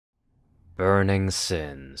Burning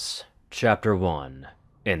Sins, Chapter 1,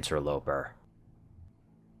 Interloper.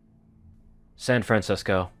 San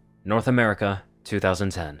Francisco, North America,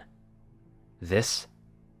 2010. This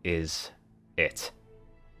is it.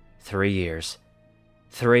 3 years.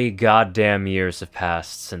 3 goddamn years have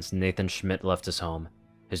passed since Nathan Schmidt left his home,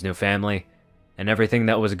 his new family, and everything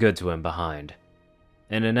that was good to him behind.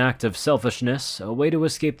 In an act of selfishness, a way to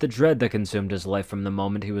escape the dread that consumed his life from the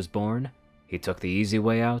moment he was born, he took the easy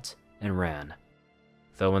way out and ran.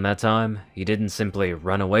 Though in that time, he didn't simply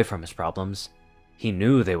run away from his problems, he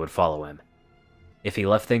knew they would follow him. If he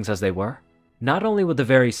left things as they were, not only would the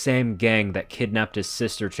very same gang that kidnapped his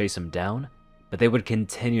sister chase him down, but they would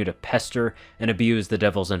continue to pester and abuse the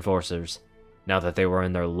Devil's enforcers, now that they were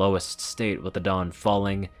in their lowest state with the Dawn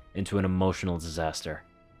falling into an emotional disaster.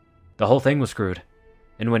 The whole thing was screwed,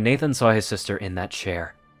 and when Nathan saw his sister in that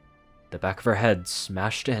chair, the back of her head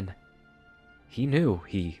smashed in, he knew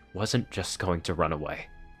he wasn't just going to run away.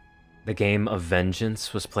 The game of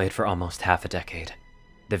vengeance was played for almost half a decade.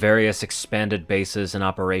 The various expanded bases and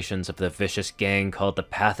operations of the vicious gang called the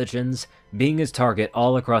Pathogens being his target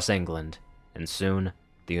all across England, and soon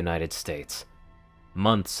the United States.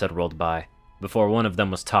 Months had rolled by before one of them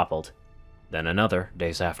was toppled, then another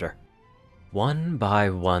days after. One by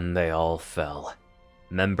one they all fell,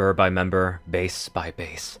 member by member, base by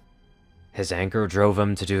base. His anger drove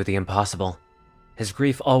him to do the impossible. His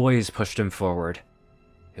grief always pushed him forward.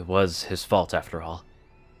 It was his fault, after all.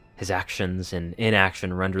 His actions and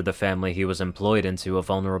inaction rendered the family he was employed into a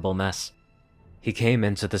vulnerable mess. He came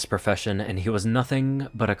into this profession and he was nothing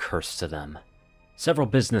but a curse to them. Several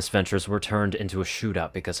business ventures were turned into a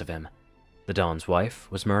shootout because of him. The Dawn's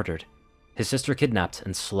wife was murdered, his sister kidnapped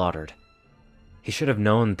and slaughtered. He should have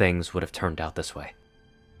known things would have turned out this way.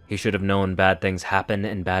 He should have known bad things happen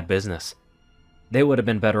in bad business. They would have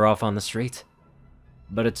been better off on the street.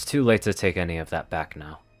 But it's too late to take any of that back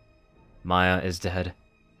now. Maya is dead,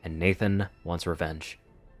 and Nathan wants revenge.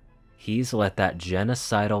 He's let that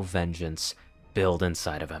genocidal vengeance build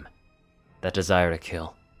inside of him. That desire to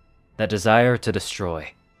kill. That desire to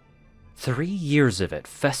destroy. 3 years of it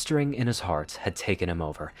festering in his heart had taken him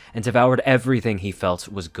over, and devoured everything he felt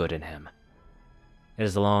was good in him. It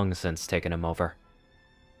has long since taken him over.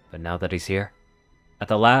 But now that he's here, at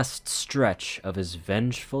the last stretch of his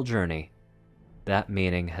vengeful journey, that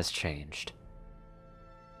meaning has changed.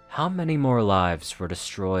 How many more lives were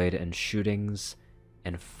destroyed in shootings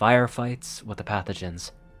and firefights with the Pathogens?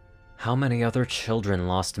 How many other children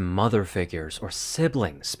lost mother figures or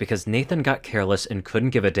siblings because Nathan got careless and couldn't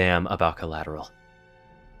give a damn about collateral?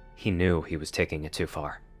 He knew he was taking it too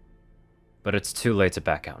far. But it's too late to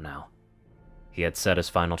back out now. He had set his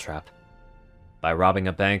final trap. By robbing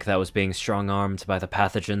a bank that was being strong-armed by the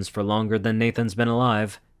Pathogens for longer than Nathan's been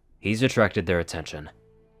alive, he's attracted their attention.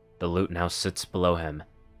 The loot now sits below him,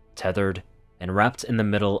 tethered and wrapped in the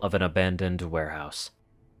middle of an abandoned warehouse.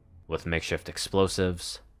 With makeshift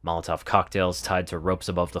explosives, Molotov cocktails tied to ropes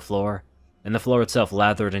above the floor, and the floor itself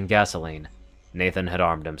lathered in gasoline, Nathan had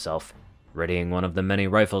armed himself, readying one of the many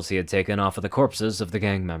rifles he had taken off of the corpses of the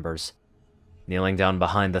gang members. Kneeling down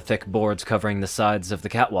behind the thick boards covering the sides of the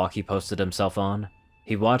catwalk he posted himself on,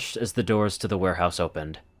 he watched as the doors to the warehouse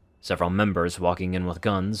opened. Several members walking in with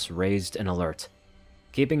guns, raised and alert.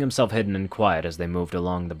 Keeping himself hidden and quiet as they moved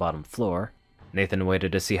along the bottom floor, Nathan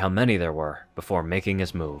waited to see how many there were before making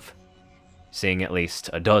his move. Seeing at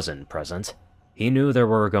least a dozen present, he knew there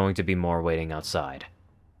were going to be more waiting outside.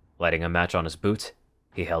 Lighting a match on his boot,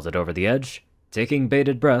 he held it over the edge, taking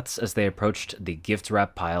bated breaths as they approached the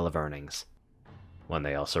gift-wrap pile of earnings. When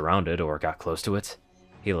they all surrounded or got close to it,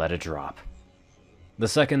 he let it drop. The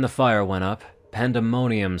second the fire went up,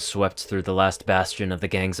 pandemonium swept through the last bastion of the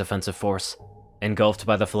gang's offensive force. Engulfed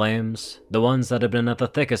by the flames, the ones that had been at the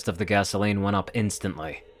thickest of the gasoline went up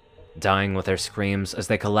instantly, dying with their screams as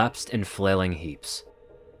they collapsed in flailing heaps.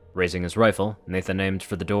 Raising his rifle, Nathan aimed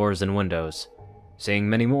for the doors and windows. Seeing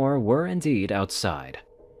many more were indeed outside.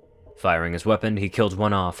 Firing his weapon, he killed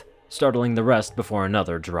one off, startling the rest before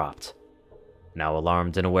another dropped. Now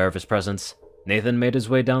alarmed and aware of his presence, Nathan made his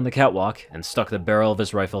way down the catwalk and stuck the barrel of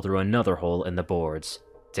his rifle through another hole in the boards,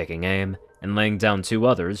 taking aim and laying down 2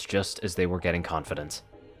 others just as they were getting confident.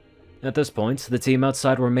 At this point, the team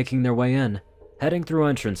outside were making their way in, heading through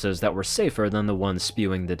entrances that were safer than the ones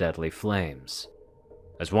spewing the deadly flames.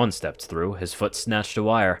 As one stepped through, his foot snatched a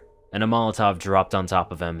wire, and a Molotov dropped on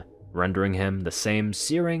top of him, rendering him the same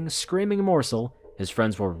searing, screaming morsel his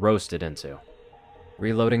friends were roasted into.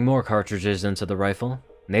 Reloading more cartridges into the rifle,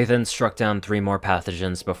 Nathan struck down 3 more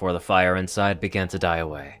Pathogens before the fire inside began to die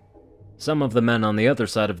away. Some of the men on the other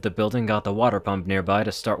side of the building got the water pump nearby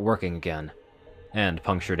to start working again. and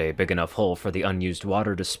punctured a big enough hole for the unused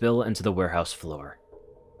water to spill into the warehouse floor.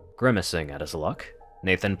 Grimacing at his luck,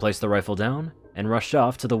 Nathan placed the rifle down and rushed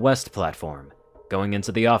off to the west platform, going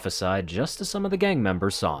into the office side just as some of the gang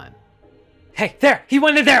members saw him. Hey, there! He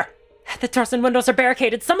went in there! The doors and windows are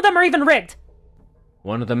barricaded. Some of them are even rigged!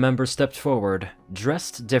 One of the members stepped forward,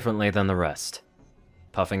 dressed differently than the rest.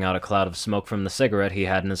 Puffing out a cloud of smoke from the cigarette he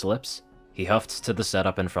had in his lips, he huffed to the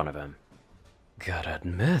setup in front of him. Gotta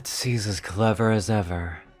admit, he's as clever as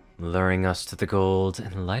ever, luring us to the gold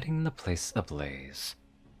and lighting the place ablaze.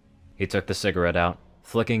 He took the cigarette out,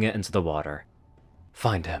 flicking it into the water.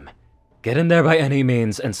 Find him. Get in there by any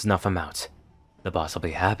means and snuff him out. The boss will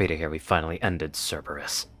be happy to hear we finally ended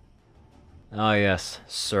Cerberus. Ah yes,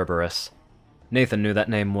 Cerberus. Nathan knew that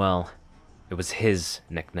name well. It was his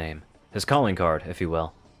nickname. His calling card, if you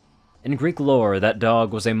will. In Greek lore, that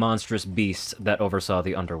dog was a monstrous beast that oversaw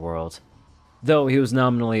the underworld. Though he was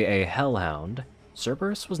nominally a hellhound,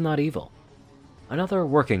 Cerberus was not evil. Another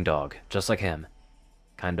working dog, just like him.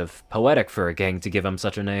 Kind of poetic for a gang to give him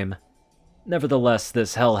such a name. Nevertheless,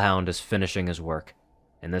 this hellhound is finishing his work,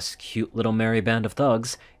 and this cute little merry band of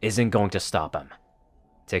thugs isn't going to stop him.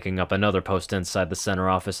 Taking up another post inside the center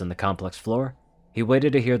office in the complex floor, he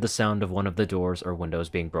waited to hear the sound of one of the doors or windows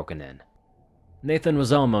being broken in. Nathan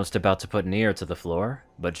was almost about to put an ear to the floor,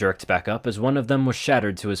 but jerked back up as one of them was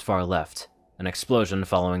shattered to his far left, an explosion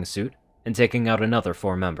following suit, and taking out another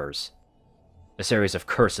 4 members. A series of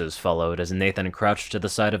curses followed as Nathan crouched to the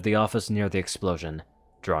side of the office near the explosion,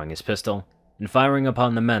 drawing his pistol, and firing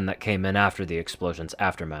upon the men that came in after the explosion's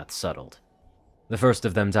aftermath settled. The first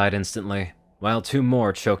of them died instantly, while 2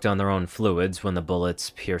 more choked on their own fluids when the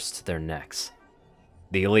bullets pierced their necks.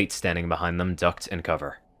 The elite standing behind them ducked in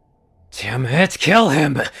cover. Damn it, kill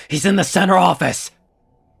him! He's in the center office!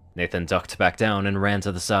 Nathan ducked back down and ran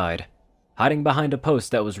to the side. Hiding behind a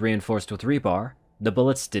post that was reinforced with rebar, the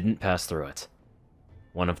bullets didn't pass through it.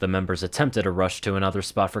 One of the members attempted a rush to another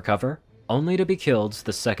spot for cover, only to be killed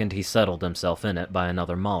the second he settled himself in it by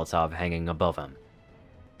another Molotov hanging above him.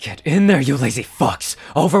 Get in there, you lazy fucks!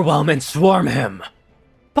 Overwhelm and swarm him!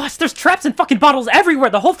 Boss, there's traps and fucking bottles everywhere!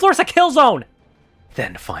 The whole floor's a kill zone!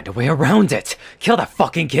 Then find a way around it! Kill that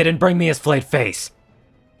fucking kid and bring me his flayed face!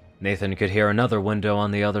 Nathan could hear another window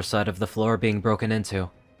on the other side of the floor being broken into.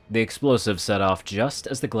 The explosive set off just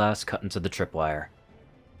as the glass cut into the tripwire.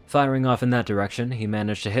 Firing off in that direction, he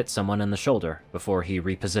managed to hit someone in the shoulder before he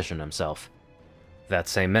repositioned himself. That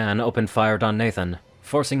same man opened fire on Nathan,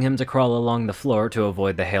 forcing him to crawl along the floor to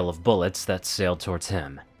avoid the hail of bullets that sailed towards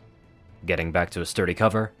him. Getting back to a sturdy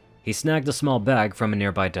cover, he snagged a small bag from a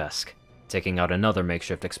nearby desk, taking out another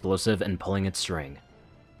makeshift explosive and pulling its string.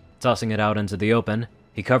 Tossing it out into the open,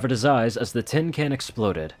 he covered his eyes as the tin can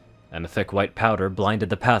exploded, and a thick white powder blinded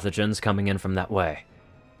the pathogens coming in from that way.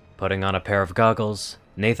 Putting on a pair of goggles,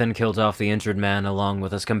 Nathan killed off the injured man along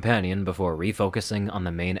with his companion before refocusing on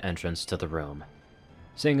the main entrance to the room.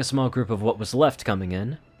 Seeing a small group of what was left coming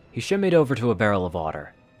in, he shimmied over to a barrel of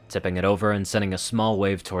water, tipping it over and sending a small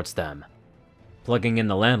wave towards them. Plugging in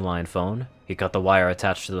the landline phone, he cut the wire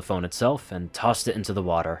attached to the phone itself and tossed it into the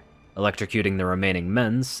water, electrocuting the remaining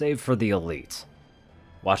men save for the elite.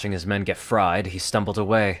 Watching his men get fried, he stumbled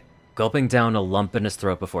away, gulping down a lump in his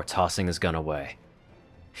throat before tossing his gun away.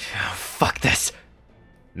 Fuck this!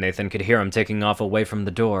 Nathan could hear him taking off away from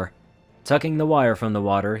the door. Tucking the wire from the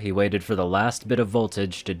water, he waited for the last bit of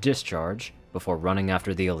voltage to discharge before running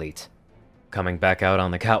after the elite. Coming back out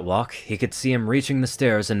on the catwalk, he could see him reaching the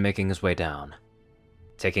stairs and making his way down.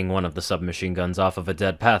 Taking one of the submachine guns off of a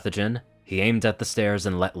dead pathogen, he aimed at the stairs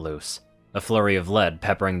and let loose, a flurry of lead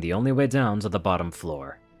peppering the only way down to the bottom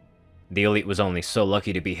floor. The elite was only so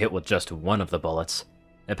lucky to be hit with just one of the bullets.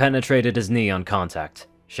 It penetrated his knee on contact,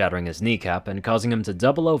 shattering his kneecap and causing him to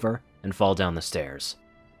double over and fall down the stairs.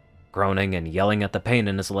 Groaning and yelling at the pain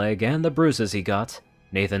in his leg and the bruises he got,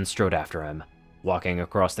 Nathan strode after him, walking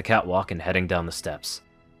across the catwalk and heading down the steps.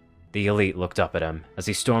 The elite looked up at him as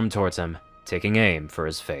he stormed towards him, taking aim for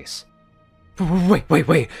his face.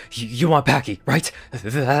 Wait, you want Packy, right?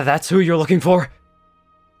 That's who you're looking for?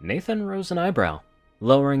 Nathan rose an eyebrow,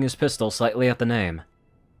 lowering his pistol slightly at the name.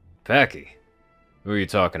 Packy? Who are you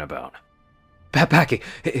talking about? Packy.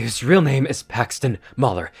 His real name is Paxton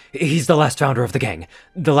Mahler. He's the last founder of the gang.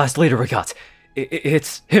 The last leader we got.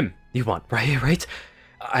 It's him you want, right?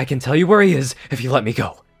 I can tell you where he is if you let me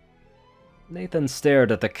go. Nathan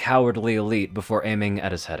stared at the cowardly elite before aiming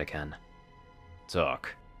at his head again.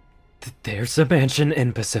 Talk. There's a mansion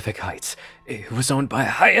in Pacific Heights. It was owned by a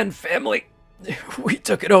high-end family. We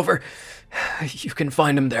took it over. You can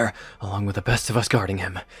find him there, along with the best of us guarding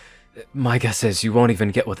him. My guess is you won't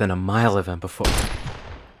even get within a mile of him before...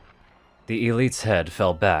 The elite's head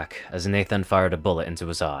fell back as Nathan fired a bullet into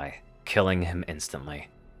his eye, killing him instantly.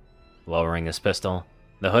 Lowering his pistol,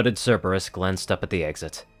 the hooded Cerberus glanced up at the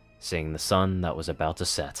exit, seeing the sun that was about to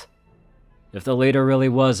set. If the leader really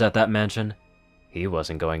was at that mansion, he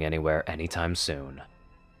wasn't going anywhere anytime soon.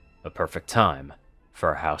 A perfect time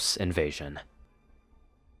for a house invasion.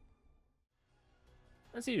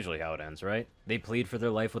 That's usually how it ends, right? They plead for their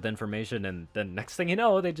life with information, and then next thing you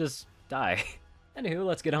know, they just die. Anywho,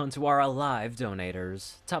 let's get on to our alive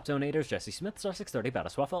donators. Top donators: Jessie Smith, Star 630,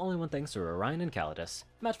 BadassWaffle, Only One Thing, Ceru, Orion, and Caladis.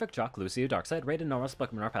 Matchbook, Jock, Luciisu, Darkside, Rayden, Narwhals,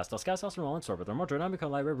 Blackmoonheart, Pastel, Skyhouse, Rolan, Sorbether, Mordred, Nakao,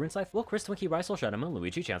 Lyra, Runescypher, Will, Chris, Twinkie, Rysel, Shadowmoon,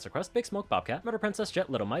 Luigi, Chancer Crest, Big Smoke, Bobcat, Murder Princess, Jet,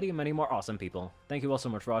 Little Mighty, and many more awesome people. Thank you all so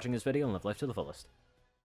much for watching this video, and live life to the fullest.